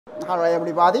Hello,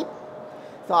 everybody.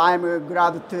 So I'm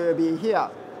glad to be here.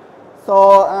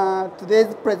 So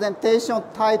today's presentation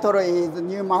title is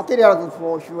New Materials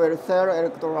for Fuel Cell,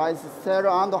 Electrolysis Cell,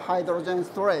 and Hydrogen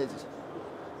Storage.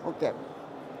 Okay.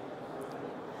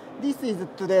 This is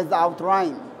today's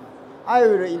outline. I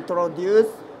will introduce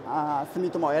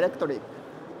Sumitomo Electric.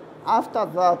 After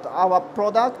that, our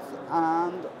products,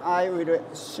 and I will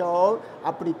show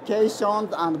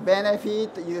applications and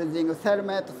benefit using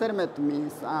CellMet. CellMet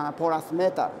means porous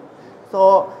metal.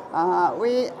 So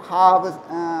we have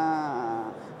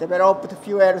developed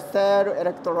fuel cell,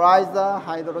 electrolyzer,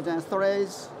 hydrogen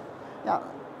storage. Yeah.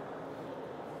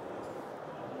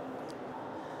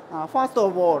 First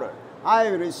of all,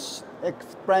 I will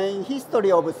explain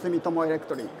history of Sumitomo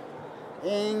Electric.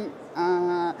 In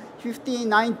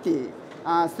 1590,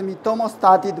 Sumitomo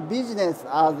started business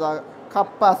as a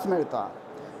copper smelter.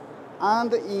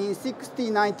 And in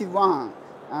 1691,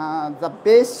 the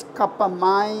basic copper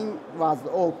mine was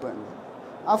opened.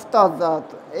 After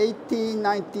that,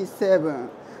 1897,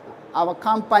 our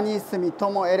company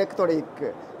Sumitomo Electric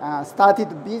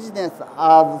started business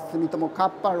as Sumitomo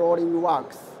Copper Rolling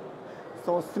Works.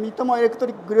 So Sumitomo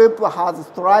Electric Group has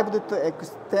strived to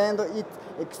extend its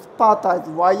expertise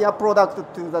via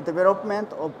product to the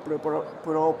development of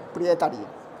proprietary.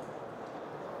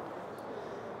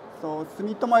 So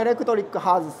Sumitomo Electric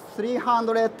has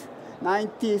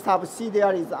 390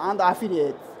 subsidiaries and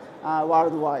affiliates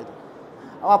worldwide.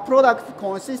 Our products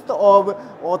consist of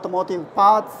automotive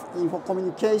parts, info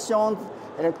communications,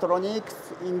 electronics,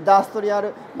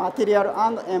 industrial, material,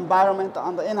 and environment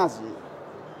and energy.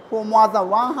 For more than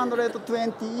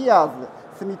 120 years,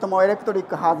 Sumitomo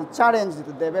Electric has challenged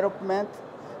the development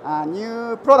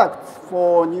new products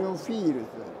for new fields.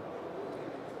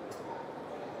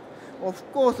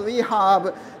 Of course, we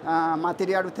have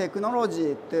material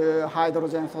technology to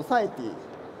hydrogen society.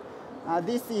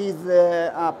 This is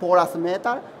porous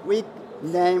metal. We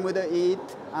named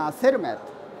it CellMet.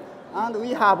 And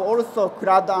we have also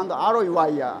clad and alloy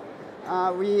wire.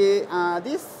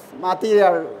 This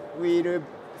material will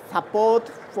support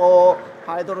for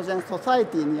hydrogen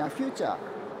society in the future.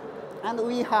 And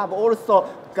we have also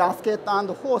gasket and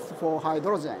hose for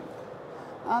hydrogen.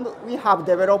 And we have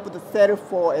developed cell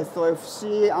for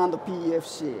SOFC and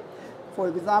PEFC. For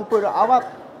example, our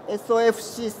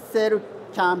SOFC cell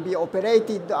can be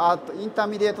operated at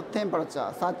intermediate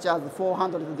temperature, such as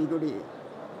 400 degrees.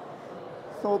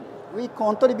 So we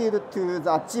contribute to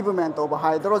the achievement of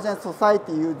hydrogen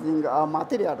society using our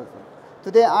materials.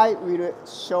 Today, I will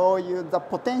show you the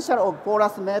potential of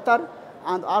porous metal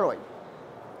and alloy.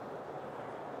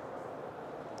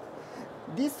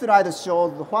 This slide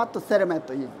shows what CellMet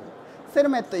is.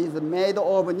 CellMet is made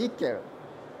of nickel.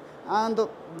 And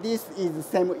this is the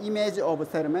same image of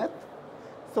CellMet.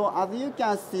 So as you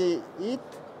can see it,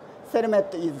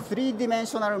 CellMet is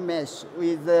three-dimensional mesh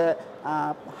with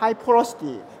high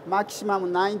porosity,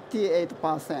 maximum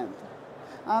 98%.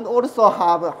 And also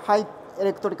have high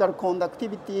electrical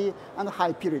conductivity and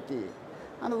high purity.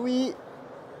 And we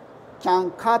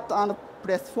can cut and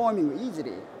press forming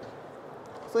easily.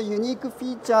 So unique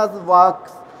features work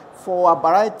for a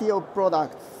variety of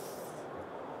products.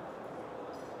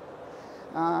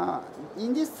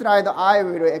 In this slide, I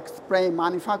will explain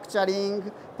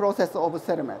manufacturing process of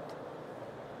CellMet.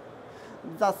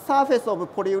 The surface of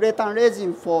polyurethane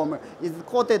resin foam is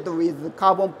coated with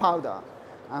carbon powder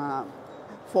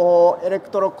for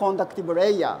electroconductive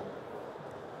layer.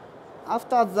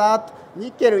 After that,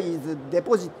 nickel is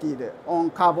deposited on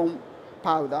carbon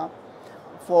powder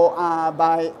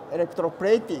by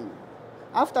electroplating.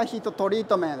 After heat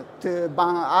treatment to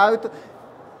burn out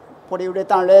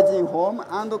polyurethane resin foam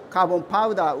and carbon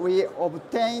powder, we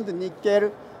obtained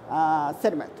nickel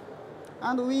CellMet.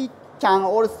 And we can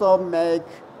also make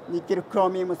nickel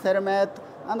chromium CellMet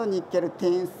and nickel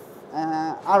tin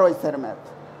alloy CellMet.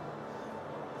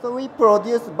 So we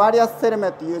produce various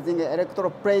CellMet using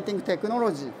electroplating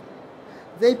technology.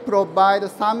 They provide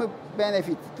some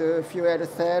benefits to fuel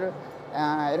cell,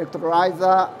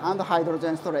 electrolyzer, and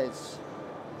hydrogen storage.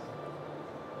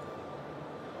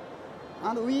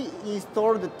 And we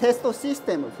installed the test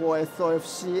system for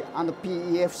SOFC and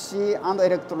PEFC and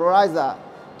electrolyzer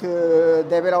to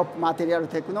develop material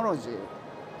technology.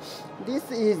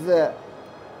 This is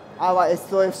our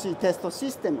SOFC test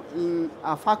system in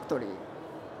a factory.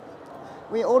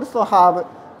 We also have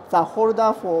the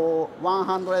holder for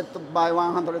 100 by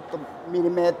 100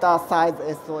 millimeter size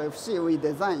SOFC we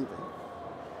designed.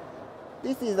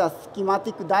 This is a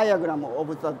schematic diagram of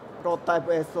the prototype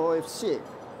SOFC.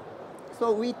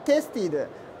 So we tested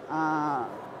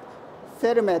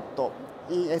CellMet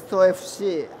in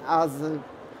SOFC as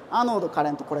anode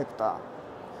current collector.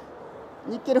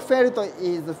 Nickel felt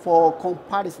is for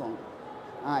comparison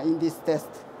in this test.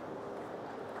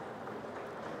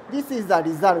 This is the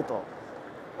result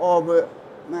of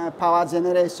power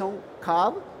generation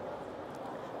curve.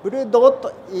 Blue dot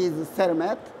is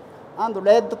CERMET, and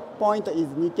red point is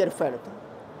nickel felt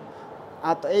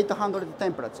at 800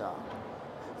 temperature.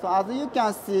 So as you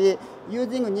can see,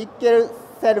 using nickel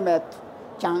CERMET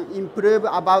can improve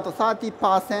about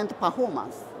 30%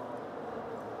 performance.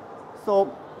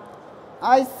 So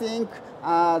I think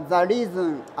the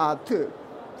reason are two.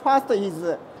 First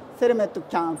is CERMET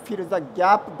can fill the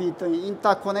gap between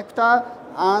interconnector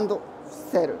and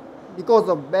cell because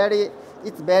of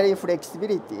its very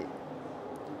flexibility.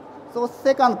 So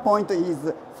second point is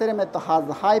CERMET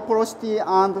has high porosity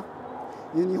and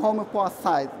uniform pore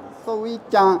size. So we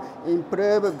can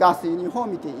improve gas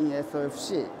uniformity in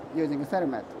SOFC using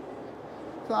CERMET.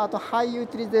 So at high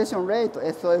utilization rate,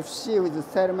 SOFC with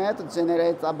CERMET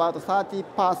generates about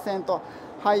 30%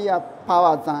 higher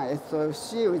power than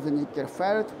SOFC with nickel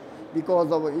felt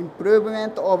because of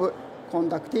improvement of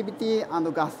conductivity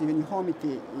and gas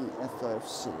uniformity in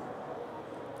SOFC.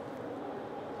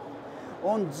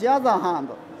 On the other hand,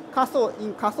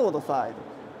 in cathode side,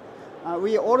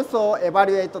 we also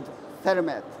evaluated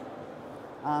CERMET.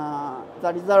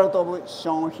 The result of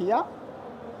shown here.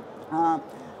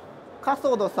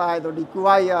 Cathode side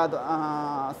required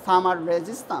thermal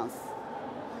resistance.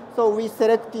 So we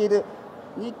selected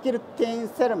nickel tin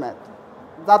CERMET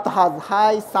that has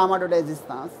high thermal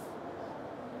resistance.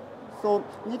 So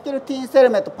nickel tin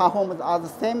CERMET performs at the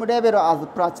same level as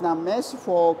platinum mesh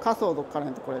for cathode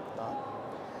current collector.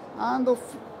 And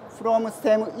from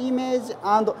same image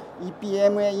and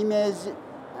EPMA image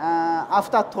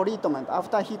after treatment,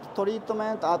 after heat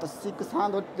treatment at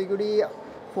 600 degrees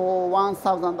for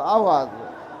 1,000 hours,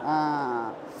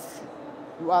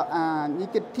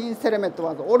 nickel tin CERMET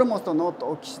was almost not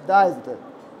oxidized.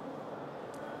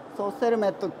 So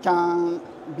CERMET can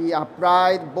be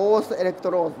applied both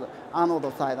electrodes,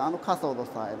 anode side and cathode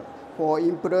side, for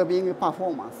improving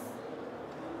performance.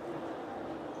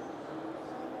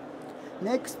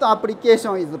 Next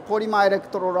application is polymer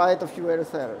electrolyte fuel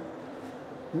cell.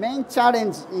 Main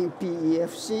challenge in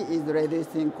PEFC is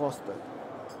reducing cost.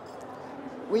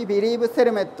 We believe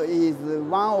CERMET is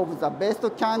one of the best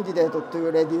candidates to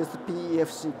reduce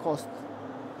PEFC cost.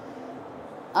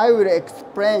 I will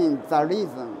explain the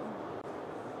reason.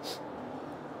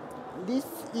 This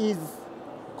is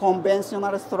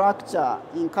conventional structure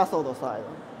in cathode side.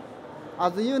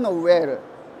 As you know well,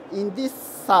 in this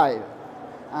side,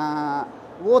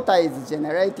 water is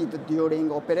generated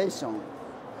during operation.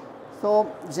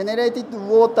 So generated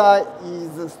water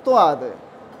is stored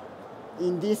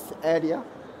in this area.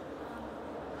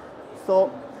 So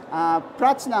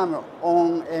platinum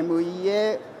on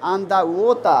MEA under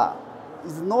water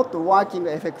is not working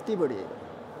effectively.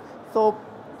 So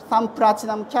some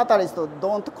platinum catalysts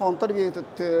don't contribute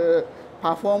to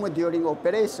perform during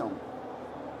operation.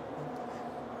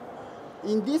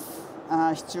 In this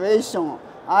situation,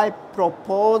 I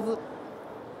propose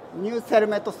new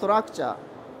CERMET structure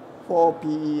for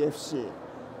PEFC.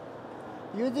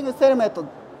 Using CERMET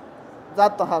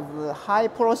that has high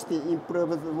porosity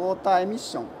improves water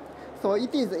emission. So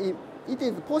it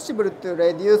is possible to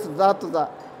reduce the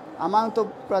amount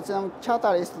of platinum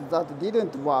catalyst that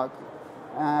didn't work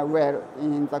well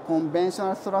in the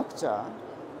conventional structure.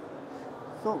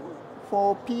 So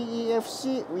for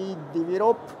PEFC, we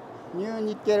develop new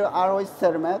nickel alloy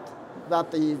CERMET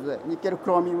that is nickel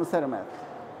chromium CERMET.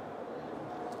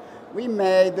 We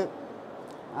made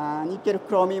nickel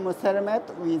chromium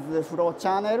CERMET with flow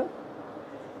channel.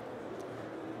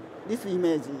 This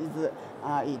image is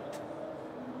it.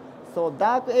 So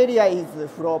dark area is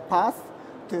flow path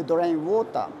to drain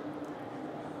water.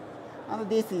 And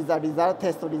this is the result,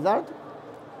 test result.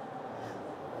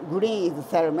 Green is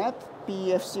CERMET.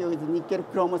 PEFC with nickel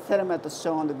chrome CERMET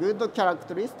shown good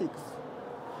characteristics.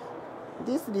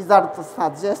 This result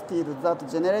suggested that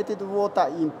generated water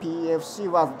in PEFC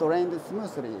was drained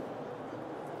smoothly.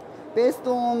 Based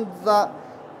on the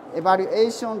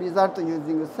evaluation result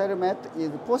using CERMET, it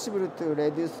is possible to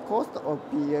reduce cost of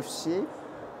PEFC.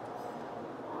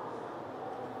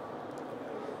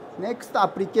 Next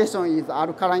application is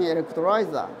alkaline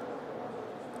electrolyzer.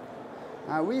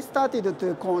 We started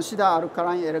to consider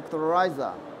alkaline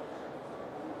electrolyzer.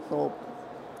 So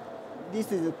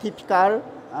this is a typical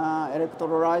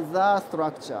electrolyzer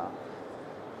structure.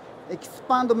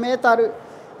 Expand metal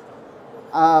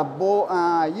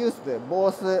used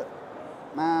both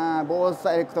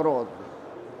electrodes.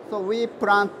 So we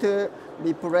plan to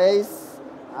replace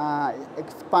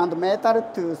expand metal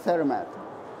to cermet.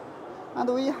 And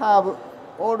we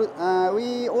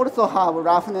also have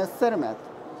roughness cermet.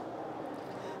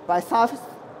 By surface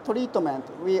treatment,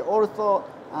 we also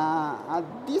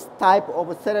this type of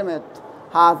cermet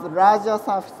has larger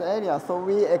surface area, so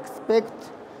we expect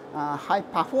high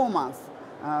performance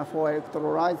for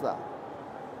electrolyzer.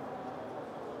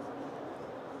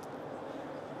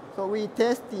 So we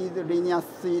tested linear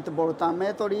sweet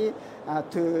voltammetry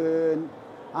to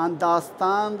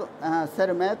understand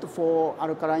cermet for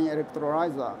alkaline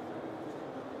electrolyzer.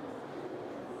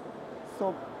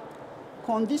 So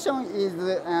condition is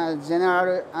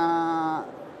general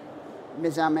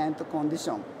measurement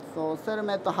condition. So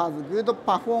cermet has good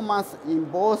performance in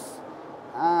both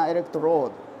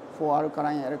electrode for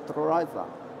alkaline electrolyzer.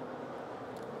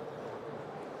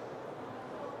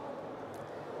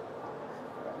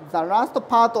 The last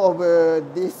part of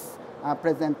this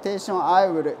presentation, I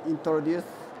will introduce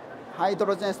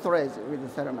hydrogen storage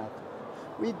with cermet.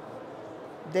 We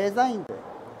designed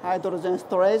hydrogen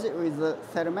storage with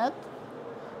cermet.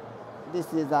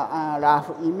 This is a rough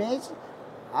image.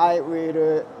 I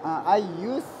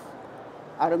use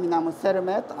aluminum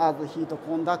cermet as a heat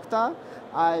conductor.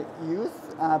 I use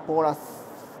porous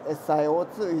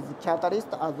SiO2 with catalyst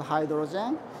as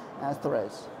hydrogen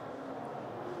storage.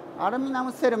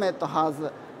 Aluminum cermet has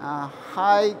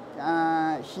high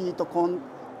heat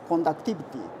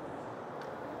conductivity.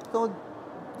 So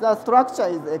the structure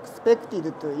is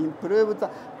expected to improve the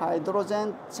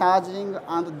hydrogen charging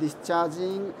and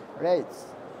discharging rates.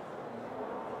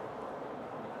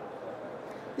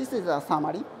 This is a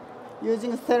summary.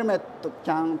 Using cermet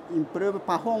can improve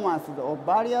performance of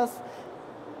various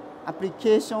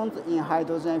applications in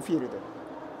hydrogen field.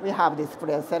 We have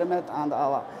displayed cermet and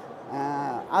our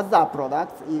other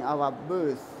products in our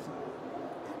booth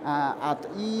at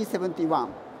E71.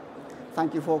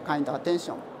 Thank you for kind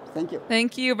attention. Thank you.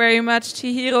 Thank you very much,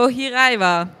 Chihiro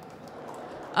Hiraiwa.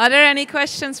 Are there any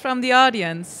questions from the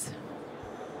audience?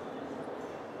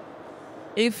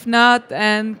 If not,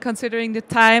 and considering the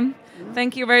time,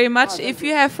 thank you very much. If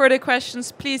you have further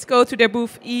questions, please go to the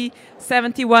booth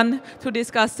E71 to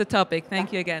discuss the topic.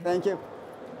 Thank you again. Thank you.